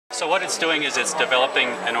So what it's doing is it's developing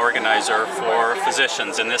an organizer for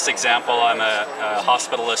physicians. In this example, I'm a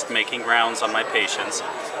hospitalist making rounds on my patients,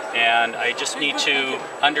 and I just need to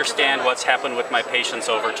understand what's happened with my patients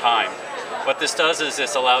over time. What this does is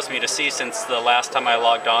this allows me to see, since the last time I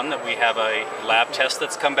logged on, that we have a lab test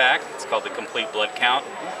that's come back. It's called the complete blood count.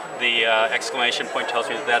 The exclamation point tells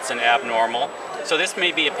me that that's an abnormal. So this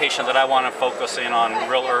may be a patient that I want to focus in on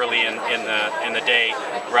real early in the day,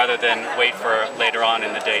 rather than wait for later on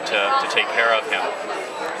in the day to take care of him.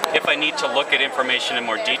 If I need to look at information in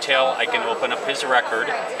more detail, I can open up his record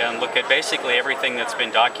and look at basically everything that's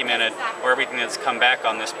been documented or everything that's come back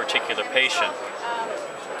on this particular patient.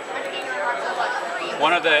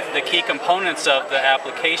 One of the key components of the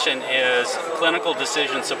application is clinical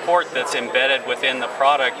decision support that's embedded within the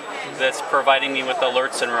product that's providing me with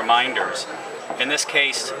alerts and reminders. In this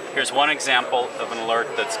case, here's one example of an alert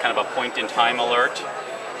that's kind of a point-in-time alert.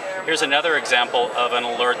 Here's another example of an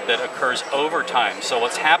alert that occurs over time. So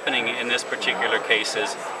what's happening in this particular case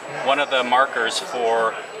is one of the markers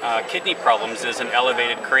for kidney problems is an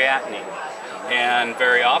elevated creatinine. And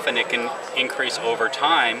very often it can increase over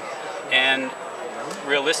time, and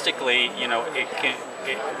realistically, you know,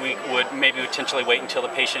 we would maybe potentially wait until the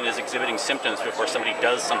patient is exhibiting symptoms before somebody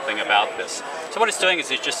does something about this. So what it's doing is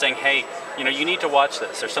it's just saying, hey, you know, you need to watch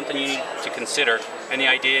this. There's something you need to consider, and the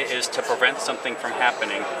idea is to prevent something from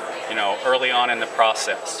happening, you know, early on in the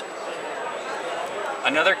process.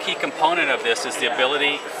 Another key component of this is the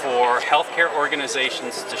ability for healthcare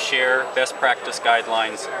organizations to share best practice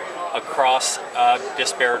guidelines across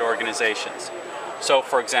disparate organizations. So,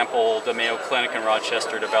 for example, the Mayo Clinic in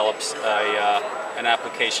Rochester develops an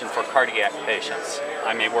application for cardiac patients.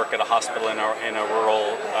 I may work at a hospital in a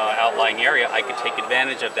rural outlying area. I could take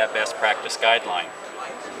advantage of that best practice guideline.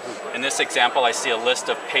 In this example, I see a list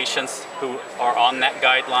of patients who are on that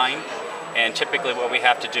guideline, and typically what we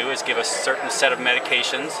have to do is give a certain set of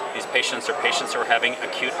medications. These patients are patients who are having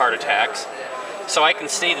acute heart attacks. So I can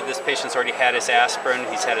see that this patient's already had his aspirin,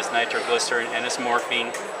 he's had his nitroglycerin and his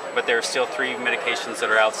morphine, but there are still 3 medications that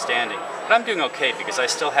are outstanding. But I'm doing okay because I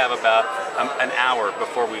still have about an hour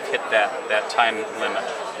before we've hit that time limit.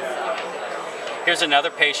 Here's another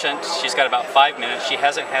patient. She's got about 5 minutes. She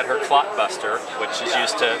hasn't had her clot buster, which is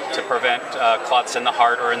used to prevent clots in the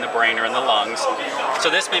heart or in the brain or in the lungs. So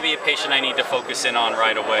this may be a patient I need to focus in on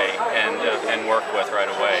right away and work with right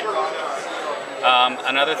away.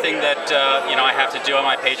 Another thing that you know, I have to do on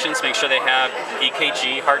my patients, make sure they have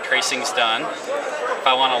EKG, heart tracings done. If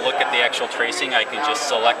I want to look at the actual tracing, I can just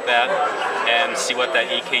select that and see what that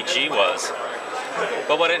EKG was.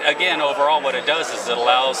 But overall what it does is it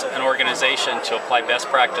allows an organization to apply best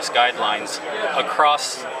practice guidelines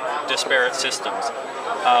across disparate systems,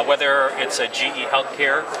 whether it's a GE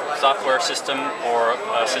Healthcare software system or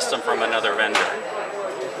a system from another vendor.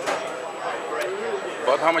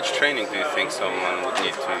 About how much training do you think someone would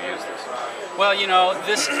need to use this? Well, you know,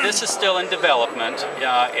 this is still in development.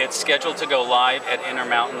 It's scheduled to go live at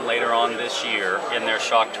Intermountain later on this year in their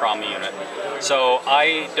shock trauma unit. So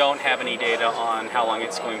I don't have any data on how long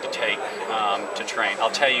it's going to take to train.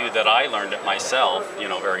 I'll tell you that I learned it myself, you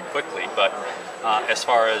know, very quickly. But as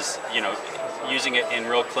far as, you know, using it in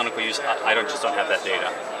real clinical use, I just don't have that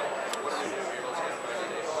data.